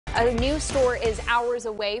A new store is hours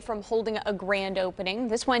away from holding a grand opening,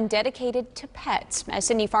 this one dedicated to pets. As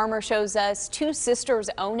Cindy Farmer shows us, two sisters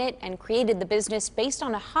own it and created the business based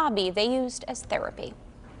on a hobby they used as therapy.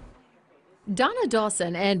 Donna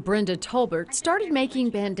Dawson and Brenda Tolbert started making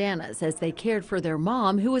bandanas as they cared for their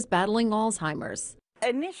mom who was battling Alzheimer's.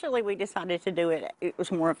 Initially, we decided to do it. It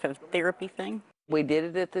was more of a therapy thing. We did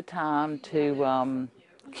it at the time to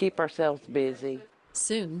keep ourselves busy.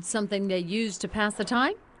 Soon, something they used to pass the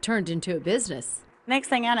time turned into a business. Next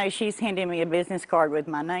thing I know, she's handing me a business card with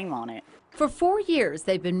my name on it. For 4 years,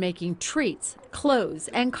 they've been making treats, clothes,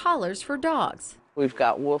 and collars for dogs. We've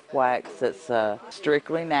got wolf wax that's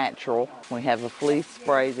strictly natural. We have a fleece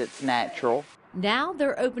spray that's natural. Now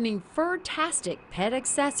they're opening Furrtastic pet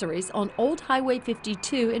accessories on Old Highway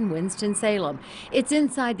 52 in Winston-Salem. It's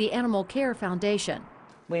inside the Animal Care Foundation.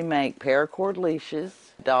 We make paracord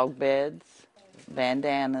leashes, dog beds,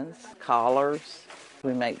 bandanas, collars.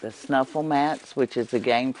 We make the snuffle mats, which is a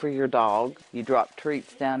game for your dog. You drop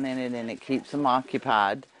treats down in it and it keeps them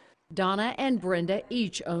occupied. Donna and Brenda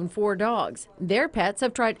each own 4 dogs. Their pets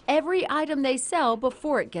have tried every item they sell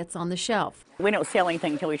before it gets on the shelf. We don't sell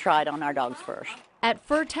anything until we try it on our dogs first. At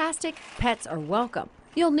Furrtastic, pets are welcome.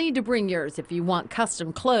 You'll need to bring yours if you want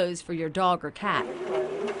custom clothes for your dog or cat.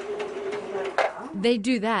 They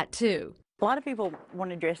do that too. A lot of people want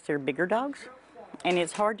to dress their bigger dogs, and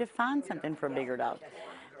it's hard to find something for a bigger dog.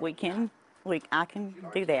 I can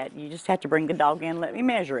do that. You just have to bring the dog in and let me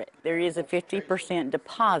measure it. There is a 50%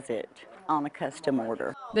 deposit on a custom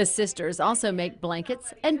order. The sisters also make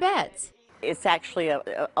blankets and beds. It's actually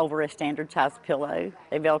over a standard size pillow.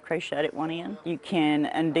 They Velcro shut at one end. You can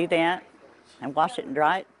undo that and wash it and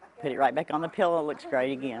dry it, put it right back on the pillow. It looks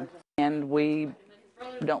great again. And we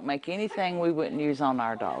don't make anything we wouldn't use on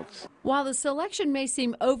our dogs. While the selection may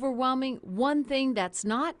seem overwhelming, one thing that's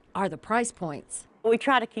not are the price points. We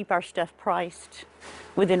try to keep our stuff priced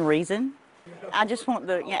within reason. I just want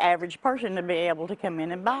the average person to be able to come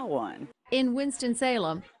in and buy one. In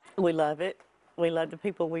Winston-Salem, we love it. We love the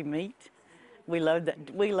people we meet. We love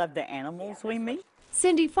the animals we meet.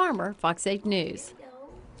 Cindy Farmer, Fox 8 News.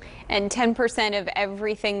 And 10% of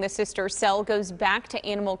everything the sisters sell goes back to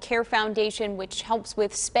Animal Care Foundation, which helps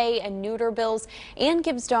with spay and neuter bills and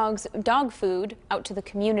gives dogs dog food out to the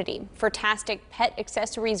community. Furrtastic Pet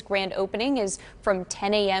Accessories grand opening is from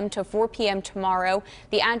 10 a.m. to 4 p.m. tomorrow.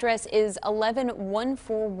 The address is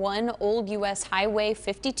 11141 Old U.S. Highway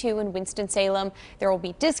 52 in Winston-Salem. There will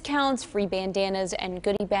be discounts, free bandanas, and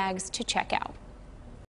goodie bags to check out.